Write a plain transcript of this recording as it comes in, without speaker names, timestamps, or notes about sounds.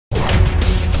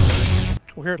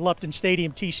We're here at Lupton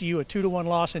Stadium, TCU, a 2-1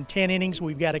 loss in 10 innings.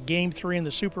 We've got a Game 3 in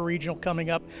the Super Regional coming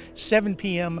up, 7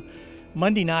 p.m.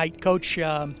 Monday night. Coach, you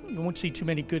won't see too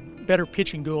many better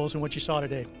pitching duels than what you saw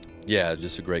today. Yeah,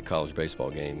 just a great college baseball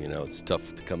game. You know, it's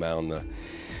tough to come out on the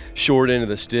short end of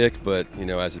the stick, but, you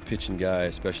know, as a pitching guy,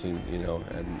 especially, you know,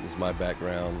 and is my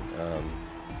background,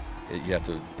 you have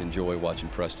to enjoy watching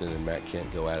Preston and Matt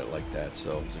Kent go at it like that.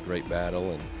 So it's a great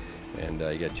battle, and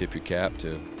you got to tip your cap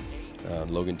to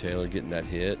Logan Taylor getting that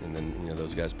hit, and then, you know,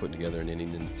 those guys putting together an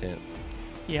inning in the 10th.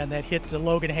 Yeah, and that hit that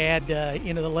Logan had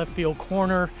into the left field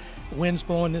corner. The wind's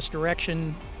blowing this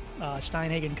direction.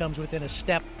 Steinhagen comes within a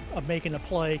step of making a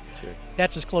play. Sure.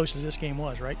 That's as close as this game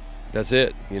was, right? That's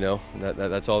it, you know,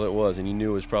 that's all it was, and you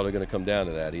knew it was probably going to come down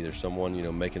to that, either someone, you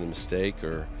know, making a mistake,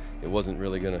 or it wasn't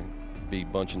really going to be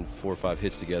bunching 4 or 5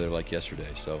 hits together like yesterday.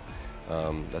 So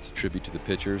that's a tribute to the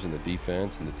pitchers and the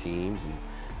defense and the teams,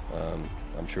 and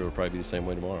I'm sure it'll probably be the same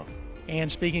way tomorrow.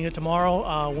 And speaking of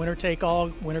tomorrow, winner take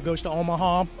all, winner goes to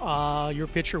Omaha. Your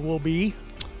pitcher will be?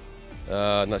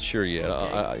 Not sure yet.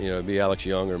 Okay. You know, it'd be Alex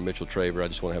Young or Mitchell Traver. I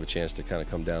just want to have a chance to kind of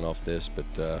come down off this,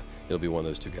 but it'll be one of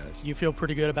those 2 guys. You feel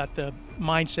pretty good about the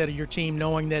mindset of your team,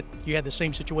 knowing that you had the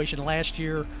same situation last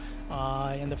year,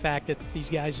 and the fact that these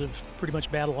guys have pretty much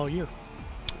battled all year.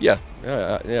 Yeah.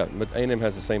 But A&M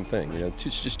has the same thing. You know,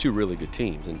 it's just 2 really good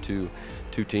teams, and two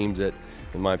teams that,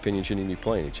 in my opinion, shouldn't even be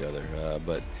playing each other.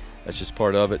 But that's just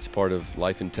part of it. It's part of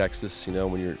life in Texas. You know,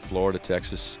 when you're in Florida,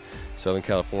 Texas, Southern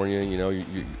California, you know,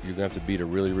 you're gonna have to beat a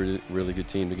really good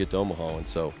team to get to Omaha, and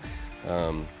so,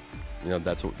 you know,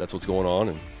 that's what's going on,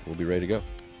 and we'll be ready to go.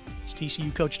 It's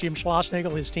TCU coach Jim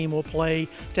Schlossnagle. His team will play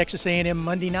Texas A&M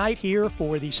Monday night here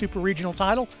for the Super Regional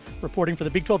title. Reporting for the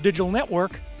Big 12 Digital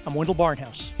Network, I'm Wendell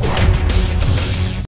Barnhouse.